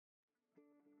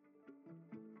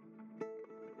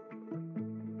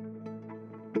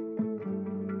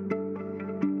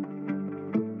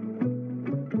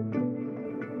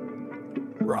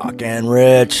Rock and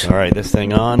Rich. All right, this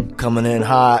thing on. Coming in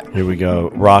hot. Here we go.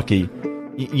 Rocky.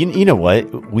 You know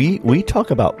what? We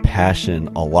talk about passion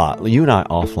a lot. You and I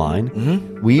offline.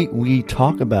 Mm-hmm. We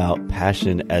talk about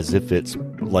passion as if it's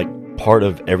like part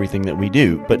of everything that we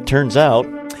do. But turns out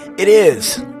it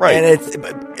is. Right.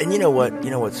 And you know what? You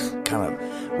know what's kind of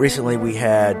recently we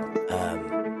had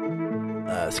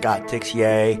Scott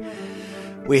Tixier.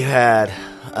 We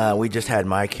just had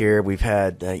Mike here. We've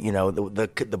had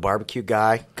the barbecue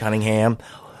guy, Cunningham.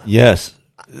 Yes.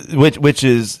 Which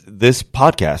is this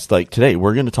podcast. Like today,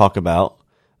 we're going to talk about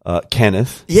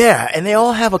Kenneth. Yeah, and they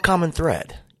all have a common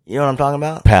thread. You know what I'm talking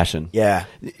about? Passion. Yeah.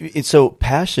 So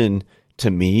passion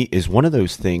to me is one of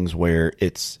those things where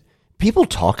it's people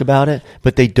talk about it,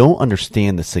 but they don't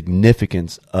understand the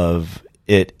significance of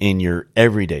it in your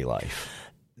everyday life.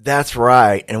 That's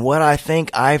right. And what I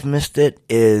think I've missed it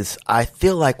is I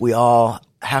feel like we all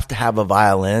have to have a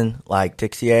violin like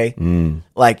Tixier.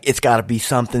 Like it's got to be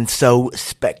something so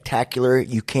spectacular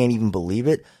you can't even believe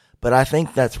it. But I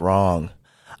think that's wrong.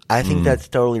 I think that's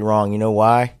totally wrong. You know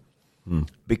why?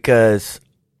 Because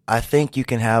I think you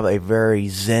can have a very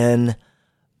zen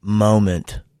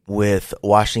moment with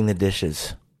washing the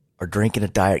dishes or drinking a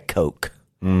Diet Coke.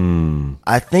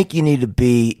 I think you need to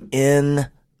be in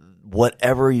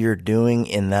whatever you're doing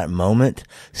in that moment,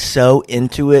 so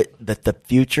into it that the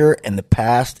future and the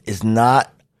past is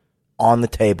not on the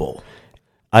table.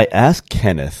 I asked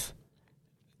Kenneth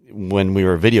when we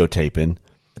were videotaping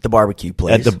At the barbecue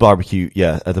place. at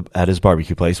his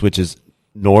barbecue place, which is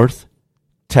North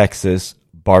Texas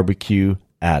Barbecue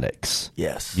Addicts.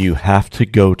 Yes. You have to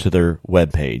go to their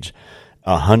webpage.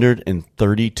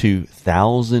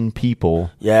 132,000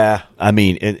 people. Yeah. I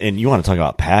mean, and you want to talk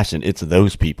about passion? It's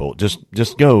those people. Just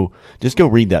go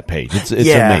read that page. It's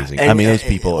amazing. And, those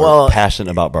people are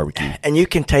passionate about barbecue, and you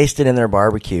can taste it in their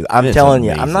barbecue. I'm telling you,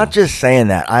 I'm not just saying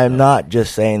that. I'm not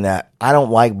just saying that. I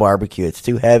don't like barbecue. It's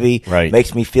too heavy. Right.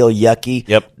 Makes me feel yucky.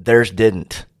 Yep. Theirs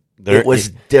didn't. It was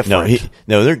different.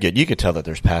 No, they're good. You can tell that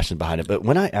there's passion behind it. But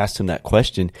when I asked him that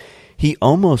question, he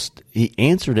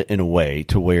answered it in a way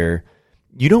to where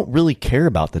you don't really care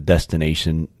about the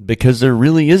destination because there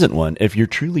really isn't one. If you're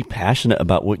truly passionate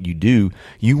about what you do,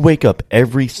 you wake up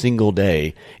every single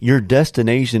day. Your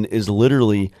destination is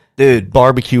literally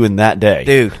barbecuing that day.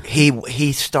 Dude,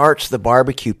 he starts the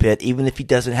barbecue pit even if he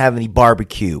doesn't have any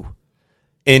barbecue.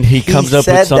 And he comes up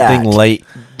with something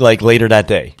later that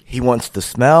day. He wants the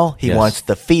smell. He wants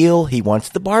the feel. He wants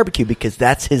the barbecue because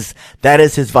that is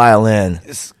his violin.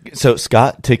 So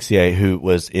Scott Tixier, who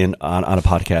was on a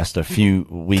podcast a few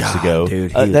weeks ago,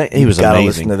 dude, he was gotta amazing.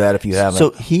 Listen to that if you haven't.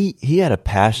 So he had a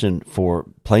passion for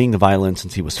playing the violin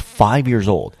since he was 5 years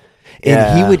old.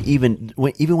 And he would even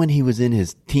when he was in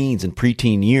his teens and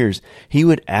preteen years, he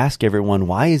would ask everyone,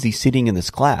 "Why is he sitting in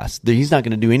this class? He's not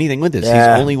going to do anything with this.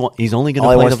 Yeah. He's only going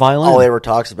to play the violin." All he ever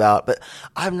talks about. But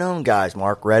I've known guys,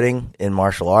 Mark Redding in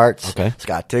martial arts,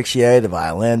 Scott Tixier, the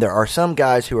violin. There are some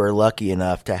guys who are lucky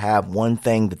enough to have one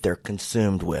thing that they're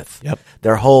consumed with. Yep.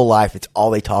 Their whole life, it's all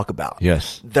they talk about.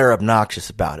 Yes. They're obnoxious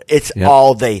about it. It's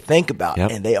all they think about,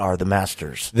 Yep. and they are the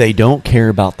masters. They don't care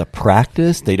about the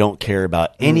practice. They don't care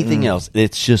about anything else.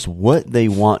 It's just what they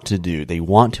want to do. They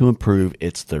want to improve.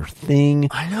 It's their thing.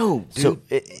 I know, dude. So,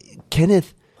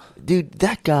 Kenneth, dude,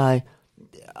 that guy,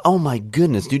 oh my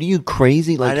goodness, dude, are you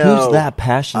crazy? Like, who's that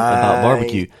passionate about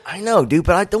barbecue? I know, dude,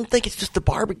 but I don't think it's just the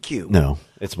barbecue. No,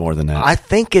 it's more than that. I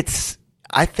think it's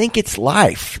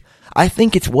life. I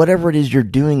think it's whatever it is you're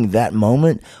doing that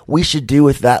moment, we should do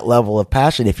with that level of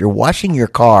passion. If you're washing your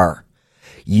car,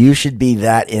 you should be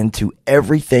that into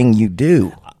everything you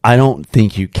do. I don't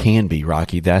think you can be,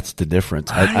 Rocky. That's the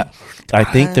difference. I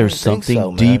think there's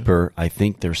something deeper. I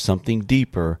think there's something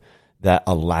deeper that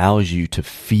allows you to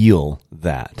feel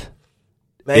that.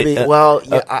 Maybe.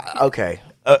 Okay.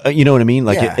 You know what I mean?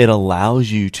 Like it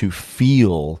allows you to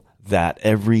feel that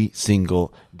every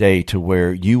single day to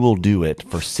where you will do it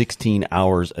for 16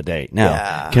 hours a day.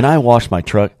 Now, can I wash my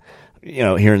truck,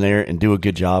 here and there and do a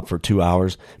good job for 2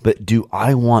 hours? But do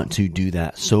I want to do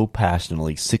that so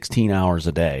passionately 16 hours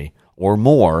a day or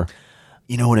more?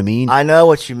 You know what I mean? I know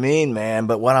what you mean, man.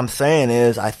 But what I'm saying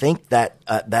is I think that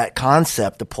that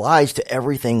concept applies to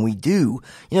everything we do.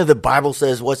 The Bible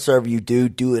says, whatsoever you do,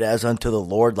 do it as unto the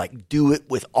Lord. Like, do it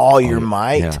with all your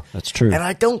might. Yeah, that's true. And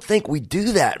I don't think we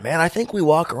do that, man. I think we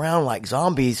walk around like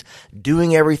zombies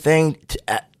doing everything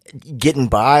getting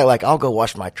by. Like, I'll go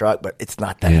wash my truck, but it's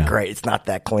not that great. It's not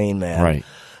that clean, man. Right.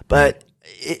 But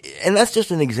and that's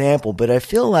just an example, but I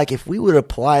feel like if we would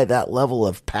apply that level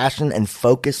of passion and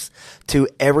focus to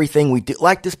everything we do,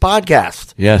 like this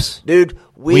podcast. Yes. Dude,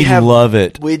 we love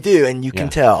it. We do, and you can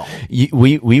tell.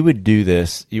 We would do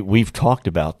this. We've talked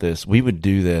about this. We would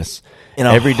do this in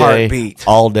a every heartbeat. day,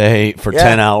 all day for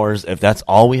 10 hours. If that's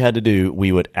all we had to do,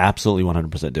 we would absolutely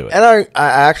 100% do it. And I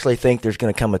actually think there's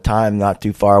going to come a time not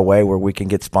too far away where we can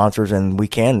get sponsors, and we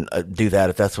can do that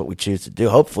if that's what we choose to do,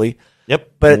 hopefully.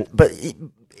 Yep. But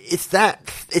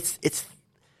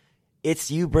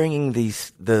it's you bringing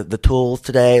the tools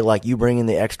today, like you bringing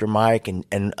the extra mic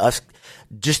and us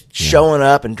just showing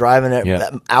up and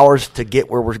driving hours to get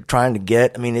where we're trying to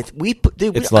get. I mean, I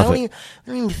don't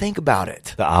even think about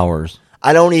it. The hours.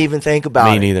 I don't even think about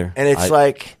it. Me neither. And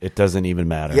it's it doesn't even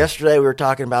matter. Yesterday we were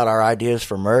talking about our ideas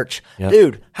for merch. Yep.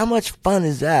 Dude, how much fun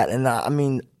is that? And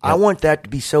I want that to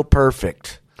be so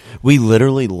perfect. We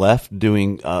literally left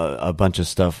doing a bunch of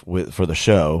stuff for the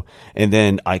show, and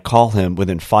then I call him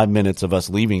within 5 minutes of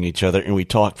us leaving each other, and we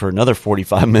talked for another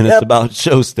 45 minutes about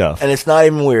show stuff. And it's not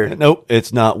even weird. Nope,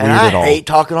 it's not weird at all. I hate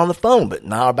talking on the phone, but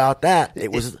not about that.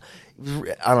 It was,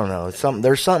 I don't know,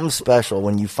 there's something special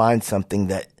when you find something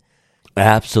that.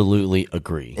 Absolutely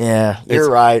agree. Yeah, you're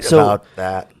right about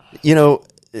that. You know,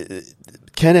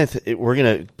 Kenneth, we're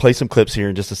going to play some clips here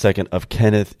in just a second of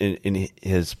Kenneth in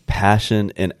his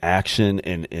passion and action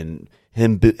and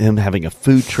him having a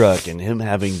food truck and him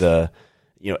having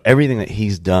everything that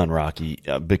he's done, Rocky,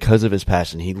 because of his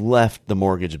passion. He left the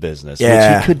mortgage business.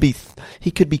 Yeah. Which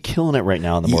he could be killing it right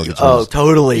now in the mortgage business. Oh,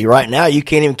 totally. Right now, you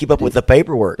can't even keep up with the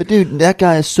paperwork. But dude, that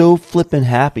guy is so flippin'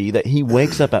 happy that he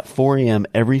wakes up at 4 a.m.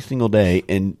 every single day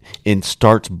and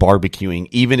starts barbecuing,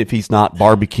 even if he's not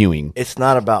barbecuing. It's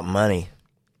not about money.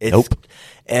 Nope.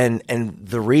 And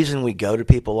the reason we go to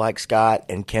people like Scott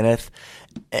and Kenneth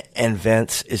and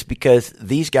Vince is because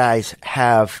these guys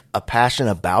have a passion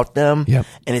about them,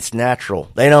 and it's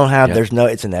natural. They don't have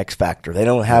it's an X factor. They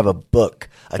don't have a book,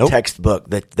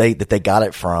 textbook that they got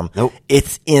it from. Nope.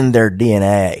 It's in their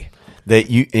DNA.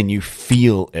 You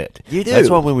feel it. You do.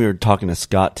 That's why when we were talking to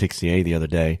Scott Tixier the other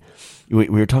day, we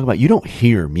were talking about you don't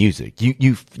hear music.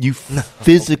 You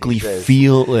physically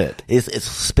feel it. It's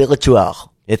spiritual.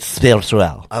 It's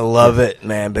spiritual. I love it,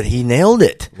 man. But he nailed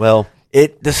it. Well,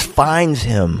 it defines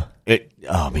him.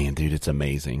 Oh man, dude, it's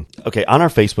amazing. Okay, on our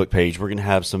Facebook page, we're gonna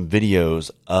have some videos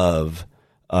of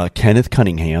Kenneth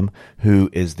Cunningham, who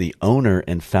is the owner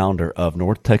and founder of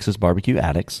North Texas Barbecue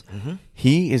Addicts. Mm-hmm.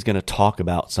 He is going to talk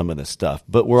about some of this stuff,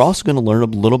 but we're also going to learn a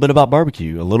little bit about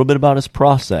barbecue, a little bit about his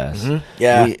process. Mm-hmm.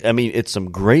 Yeah. It's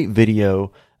some great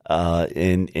video,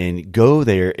 and go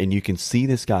there and you can see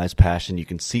this guy's passion. You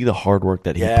can see the hard work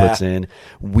that he puts in.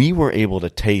 We were able to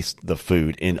taste the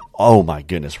food, and oh my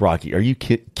goodness, Rocky, are you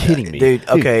kidding me? Dude,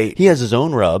 okay. He has his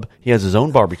own rub. He has his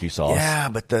own barbecue sauce. Yeah,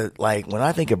 but when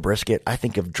I think of brisket, I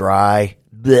think of dry.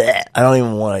 Blech, I don't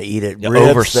even want to eat it.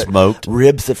 Over smoked.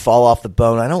 Ribs that fall off the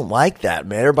bone. I don't like that,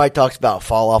 man. Everybody talks about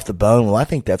fall off the bone. Well, I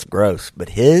think that's gross. But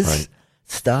his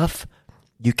stuff,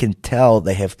 you can tell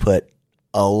they have put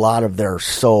a lot of their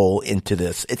soul into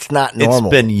this. It's not normal. It's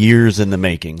been years in the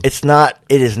making. It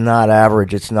is not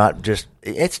average. It's not just,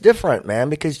 it's different, man,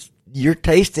 because you're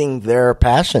tasting their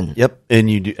passion. Yep. And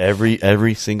you do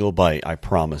every single bite, I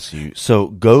promise you. So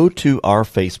go to our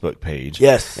Facebook page.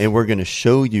 Yes. And we're going to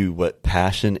show you what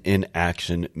passion in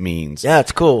action means. Yeah,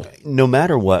 it's cool. No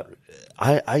matter what,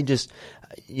 I just,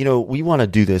 we want to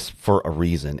do this for a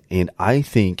reason. And I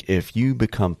think if you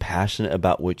become passionate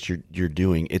about what you're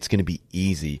doing, it's going to be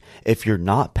easy. If you're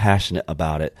not passionate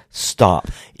about it, stop.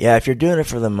 Yeah, if you're doing it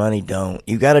for the money, don't.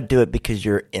 You got to do it because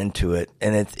you're into it,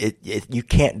 and you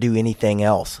can't do anything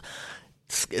else.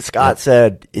 Scott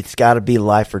said it's got to be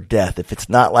life or death. If it's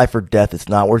not life or death, it's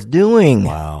not worth doing.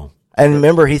 Wow. And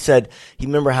remember, how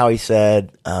he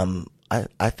said,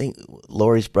 I think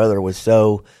Lori's brother was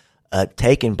so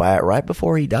taken by it right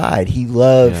before he died. He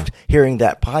loved hearing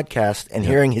that podcast and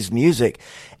hearing his music.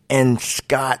 And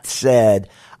Scott said,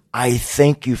 I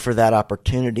thank you for that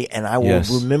opportunity, and I will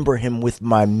remember him with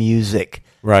my music.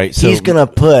 Right. So he's going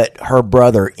to put her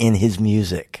brother in his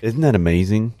music. Isn't that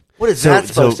amazing? What is that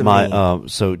supposed to mean?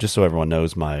 So just so everyone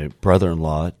knows, my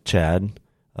brother-in-law, Chad,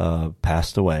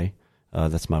 passed away.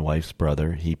 That's my wife's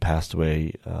brother. He passed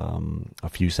away a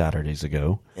few Saturdays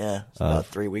ago. Yeah, about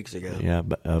 3 weeks ago. Yeah,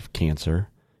 of cancer.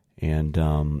 And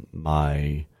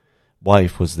my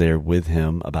wife was there with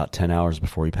him about 10 hours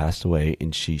before he passed away,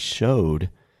 and she showed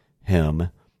him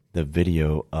the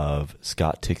video of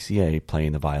Scott Tixier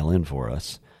playing the violin for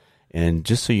us. And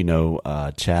just so you know,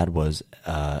 Chad was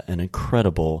an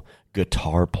incredible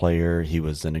guitar player. He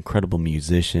was an incredible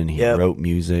musician. He wrote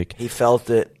music. He felt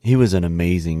it. He was an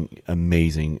amazing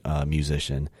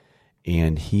musician,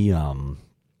 and he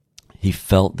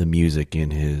felt the music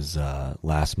in his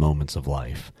last moments of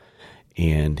life.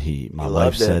 And my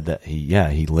wife said that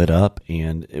he lit up,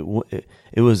 and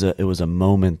it was a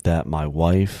moment that my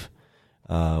wife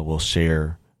will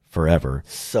share forever.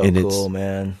 So and cool,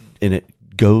 man. And it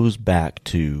goes back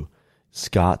to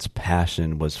Scott's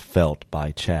passion was felt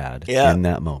by Chad in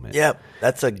that moment. Yep,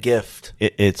 that's a gift.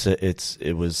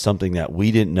 It was something that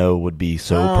we didn't know would be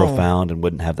so profound and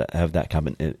wouldn't have that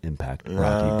kind of impact,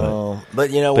 Rocky.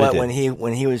 But you know what? When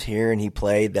he was here and he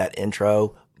played that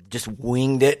intro, just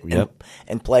winged it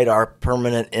and played our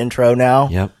permanent intro now.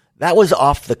 Yep. That was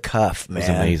off the cuff, man. It was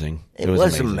amazing. It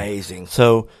was amazing.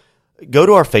 So go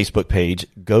to our Facebook page,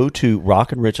 go to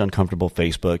Rock and Rich Uncomfortable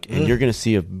Facebook, and you're going to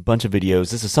see a bunch of videos.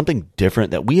 This is something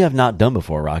different that we have not done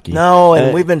before, Rocky. No,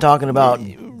 and we've been talking about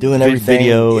doing everything.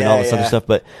 Video and all this other stuff.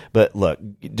 But look,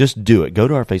 just do it. Go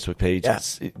to our Facebook page. Yeah.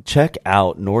 Check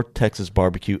out North Texas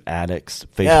Barbecue Addicts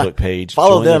Facebook page.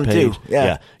 Follow them too.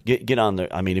 Yeah. Get on there.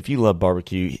 I mean, if you love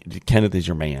barbecue, Kenneth is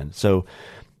your man. So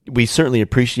we certainly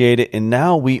appreciate it. And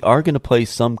now we are going to play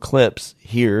some clips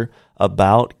here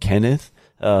about Kenneth.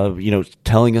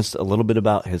 Telling us a little bit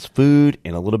about his food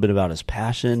and a little bit about his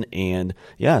passion. And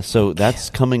so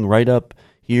that's coming right up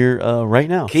here right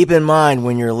now. Keep in mind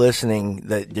when you're listening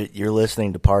that you're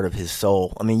listening to part of his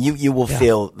soul. I mean, you will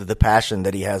feel the passion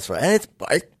that he has for, and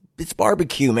it's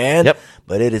barbecue, man. Yep.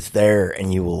 But it is there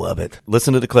and you will love it.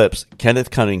 Listen to the clips.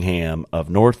 Kenneth Cunningham of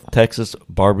North Texas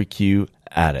Barbecue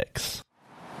Addicts.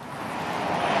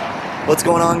 What's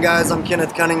going on, guys? I'm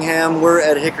Kenneth Cunningham. We're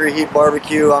at Hickory Heat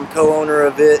Barbecue. I'm co-owner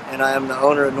of it, and I am the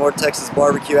owner of North Texas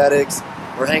Barbecue Addicts.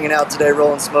 We're hanging out today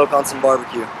rolling smoke on some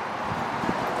barbecue.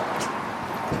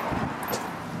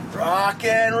 Rock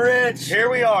and Rich. Here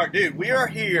we are, dude. We are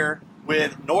here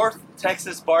with North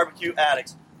Texas Barbecue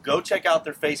Addicts. Go check out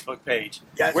their Facebook page.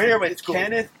 Yes, we're here with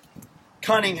Kenneth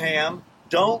Cunningham.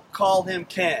 Don't call him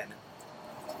Ken.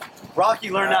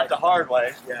 Rocky learned that the hard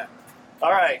way. Yeah.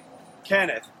 All right.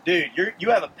 Kenneth, dude, you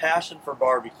have a passion for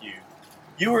barbecue.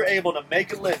 You were able to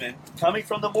make a living coming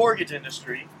from the mortgage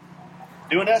industry,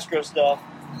 doing escrow stuff,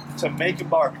 to making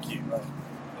barbecue. Right.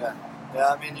 Yeah.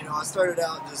 I mean, I started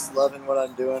out just loving what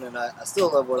I'm doing, and I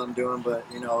still love what I'm doing, but,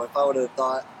 if I would have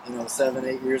thought,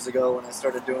 7-8 years ago when I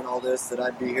started doing all this that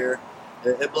I'd be here,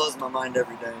 it blows my mind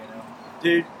every day,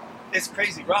 Dude, it's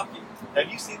crazy. Rocky, have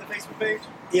you seen the Facebook page?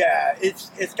 Yeah,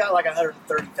 it's got like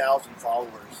 130,000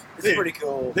 followers. It's pretty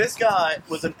cool. This guy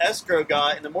was an escrow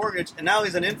guy in the mortgage, and now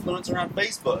he's an influencer on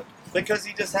Facebook because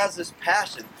he just has this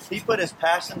passion. He put his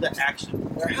passion to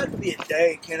action. There had to be a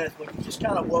day, Kenneth, when you just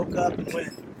kind of woke up and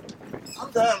went, I'm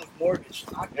done with mortgage.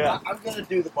 I'm going to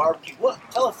do the barbecue.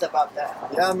 Tell us about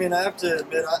that. Yeah, I mean, I have to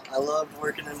admit, I loved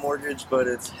working in mortgage, but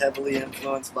it's heavily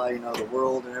influenced by, the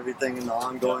world and everything and the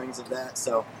ongoings of that.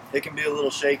 So it can be a little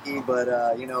shaky, but,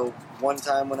 one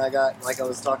time when I got, like I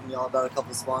was talking to y'all about a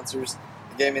couple sponsors,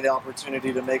 it gave me the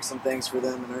opportunity to make some things for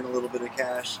them and earn a little bit of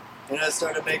cash. And I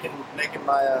started making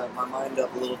my mind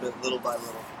up a little bit, little by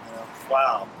little.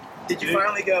 Wow. Did you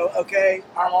finally go, okay,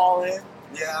 I'm all in?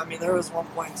 Yeah, I mean, there was one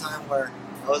point in time where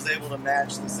I was able to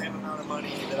match the same amount of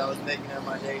money that I was making at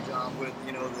my day job with,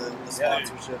 the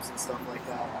sponsorships and stuff like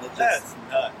that. It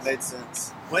just made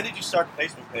sense. When did you start the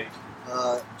Facebook page?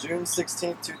 June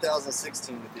 16th,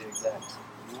 2016 to be exact.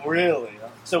 Really?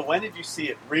 So when did you see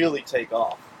it really take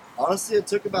off? Honestly, it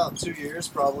took about 2 years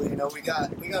probably. We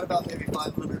got about maybe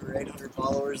 500 or 800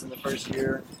 followers in the first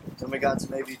year. Then we got to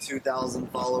maybe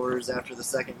 2,000 followers after the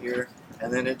second year.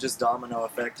 And then it just domino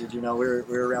affected. We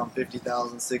were around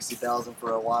 50,000, 60,000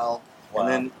 for a while. Wow. And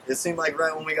then it seemed like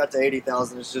right when we got to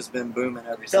 80,000, it's just been booming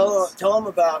ever since. Tell them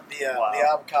about the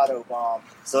avocado bomb.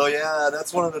 So yeah,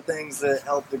 that's one of the things that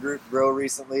helped the group grow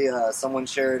recently. Someone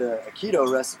shared a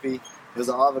keto recipe. It was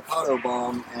an avocado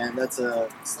bomb, and that's a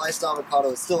sliced avocado.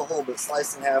 It's still whole, but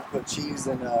sliced in half, put cheese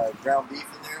and ground beef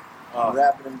in there, and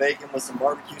wrap it in bacon with some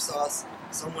barbecue sauce.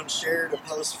 Someone shared a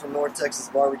post from North Texas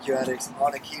Barbecue Addicts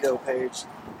on a keto page,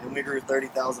 and we grew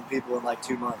 30,000 people in like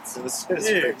 2 months. It was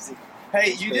crazy.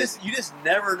 Hey, you just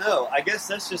never know. I guess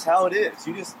that's just how it is.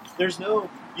 You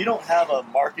don't have a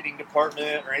marketing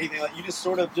department or anything like. You just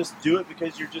sort of just do it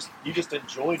because you just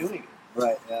enjoy doing it.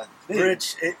 Right. Yeah.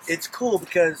 Rich, it's cool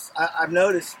because I've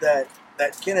noticed that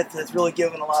Kenneth has really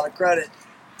given a lot of credit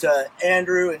to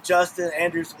Andrew and Justin.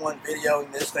 Andrew's the one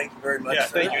videoing this. Thank you very much. Yeah,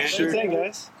 thank you. Sure thing,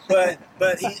 guys.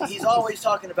 but he's always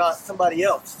talking about somebody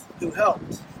else who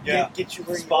helped get you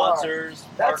where sponsors,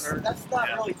 you are. partners. That's not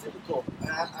really typical.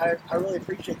 I really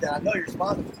appreciate that. I know your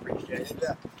sponsors appreciate it.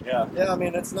 Yeah. I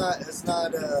mean, it's not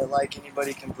like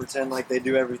anybody can pretend like they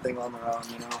do everything on their own.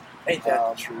 Ain't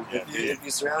that true? If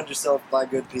you surround yourself by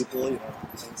good people,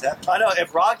 things happen. I know.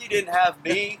 If Rocky didn't have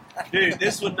me, dude,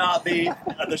 this would not be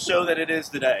the show that it is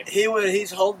today.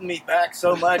 He's holding me back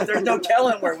so much. There's no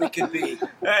telling where we could be.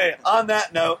 Hey, on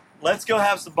that note, let's go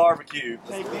have some barbecue.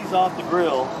 Take these off the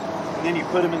grill, and then you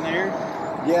put them in there.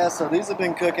 Yeah, so these have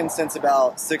been cooking since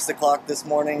about 6 o'clock this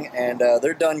morning, and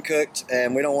they're done cooked,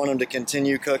 and we don't want them to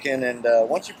continue cooking. And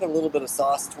once you put a little bit of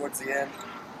sauce towards the end,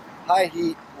 high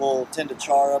heat will tend to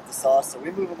char up the sauce, so we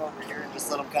move them over here and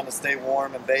just let them kind of stay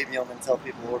warm and baby them until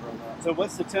people order them up. So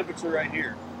what's the temperature right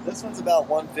here? This one's about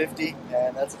 150,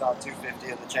 and that's about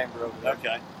 250 in the chamber over there.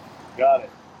 Okay, got it.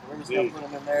 We're just going to put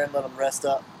them in there and let them rest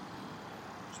up.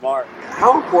 Smart.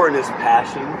 How important is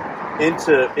passion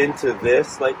into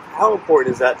this? Like, how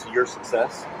important is that to your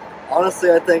success?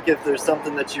 Honestly, I think if there's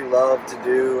something that you love to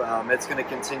do, it's going to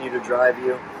continue to drive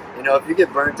you. If you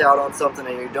get burnt out on something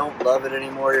and you don't love it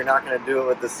anymore, you're not going to do it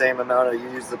with the same amount of, you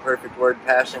use the perfect word,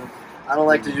 passion. I don't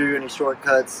like to do any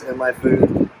shortcuts in my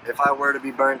food. If I were to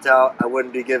be burnt out, I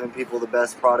wouldn't be giving people the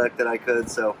best product that I could.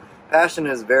 So passion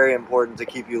is very important to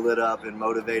keep you lit up and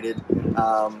motivated.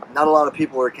 Not a lot of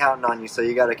people are counting on you, so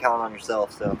you got to count on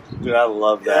yourself. So, dude, I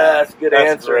love that. Yeah, that's a good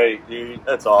answer. That's great, dude.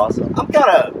 That's awesome. I'm kind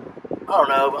of, I don't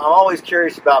know, I'm always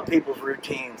curious about people's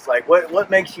routines. Like, what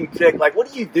makes you tick? Like,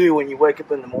 what do you do when you wake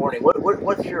up in the morning?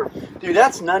 What's your... Dude,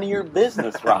 that's none of your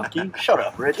business, Rocky. Shut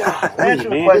up, Rich. Answer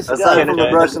the question. Aside from the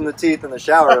brushing the teeth in the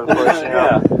shower, of course,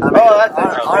 Yeah. I mean,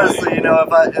 honestly,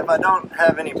 if I don't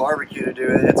have any barbecue to do,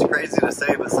 it's crazy to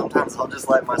say, but sometimes I'll just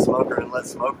light my smoker and let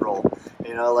smoke roll.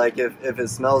 Like if it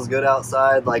smells good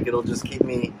outside, like it'll just keep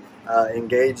me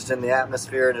engaged in the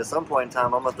atmosphere, and at some point in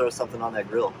time, I'm gonna throw something on that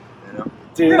grill.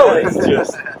 Dude, Really? it's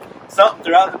just something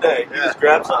throughout the day. You just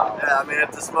grab something. Yeah, I mean,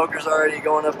 if the smoker's already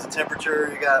going up to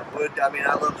temperature, you got wood. I mean,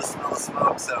 I love the smell of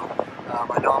smoke, so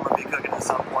I know I'm gonna be cooking at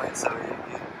some point. So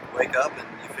you wake up and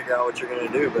you figure out what you're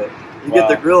gonna do, but you get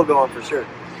the grill going for sure.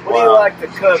 What do you like to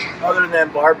cook other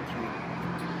than barbecue?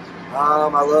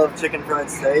 I love chicken fried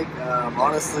steak.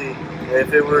 Honestly,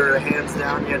 if it were hands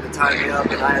down, you had to tie me up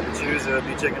and I had to choose, it would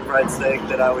be chicken fried steak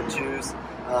that I would choose.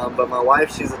 But my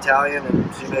wife, she's Italian,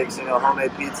 and she makes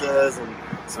homemade pizzas and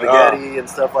spaghetti and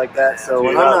stuff like that. So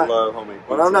dude, I love homemade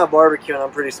pizza. when I'm not barbecuing,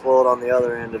 I'm pretty spoiled on the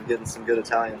other end of getting some good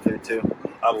Italian food too.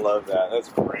 I love that. That's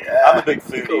great. I'm a big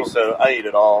foodie, so I eat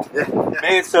it all.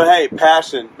 Man, so hey,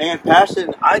 passion. Man,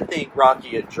 passion, I think,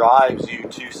 Rocky, it drives you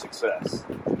to success.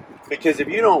 Because if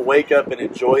you don't wake up and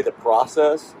enjoy the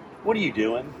process, what are you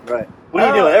doing? Right. What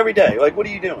are you doing every day? Like, what are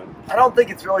you doing? I don't think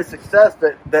it's really success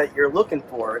that you're looking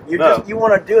for. You want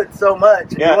to do it so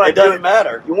much. Yeah, it doesn't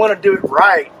matter. You want to do it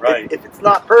right. Right. If it's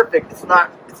not perfect, it's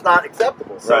not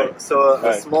acceptable. So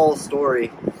a small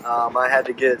story. I had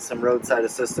to get some roadside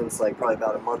assistance like probably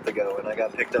about a month ago, and I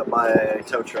got picked up by a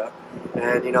tow truck.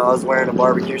 And I was wearing a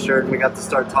barbecue shirt, and we got to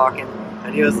start talking.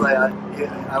 And he was like,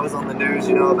 I was on the news,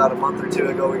 about a month or two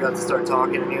ago. We got to start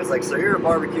talking, and he was like, "So you're a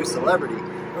barbecue celebrity?"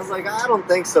 I was like, "I don't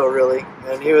think so, really."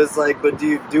 And he was like, "But do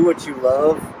you do what you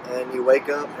love, and you wake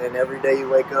up, and every day you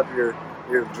wake up, you're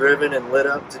driven and lit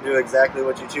up to do exactly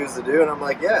what you choose to do?" And I'm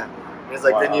like, "Yeah." And he's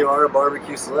like, "Then you are a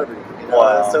barbecue celebrity."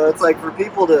 Wow. So it's like for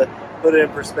people to put it in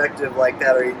perspective like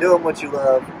that. Are you doing what you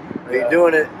love? Are you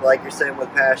doing it like you're saying with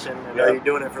passion? And are you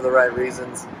doing it for the right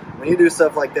reasons? When you do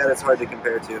stuff like that, it's hard to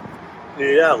compare to.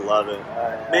 Dude, I love it.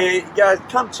 Man, guys,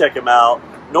 come check them out.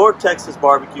 North Texas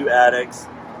Barbecue Addicts.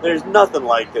 There's nothing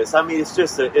like this. I mean,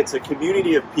 it's a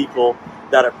community of people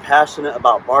that are passionate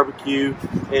about barbecue.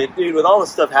 And, dude, with all the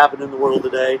stuff happening in the world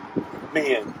today,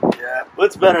 man,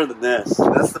 what's better than this?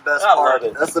 That's the best I part.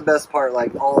 love it. That's the best part.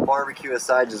 Like, all barbecue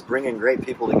aside, just bringing great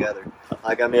people together.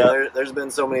 Like, I mean, there's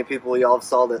been so many people y'all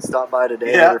saw that stopped by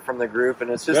today that are from the group, and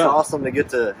it's just awesome to get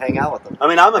to hang out with them. I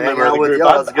mean, I'm a member of the group.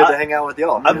 It's good to hang out with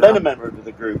y'all. I've been a member of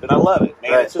the group, and I love it,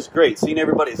 man. It's just great seeing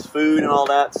everybody's food and all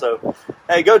that. So,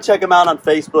 hey, go check them out on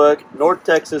Facebook, North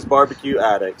Texas Barbecue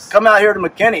Addicts. Come out here to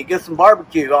McKinney, get some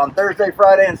barbecue on Thursday,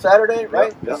 Friday, and Saturday,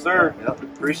 right? Yes, sir. Yep.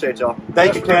 Appreciate y'all.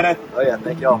 Thank you, Kenneth. Oh, yeah.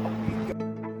 Thank y'all.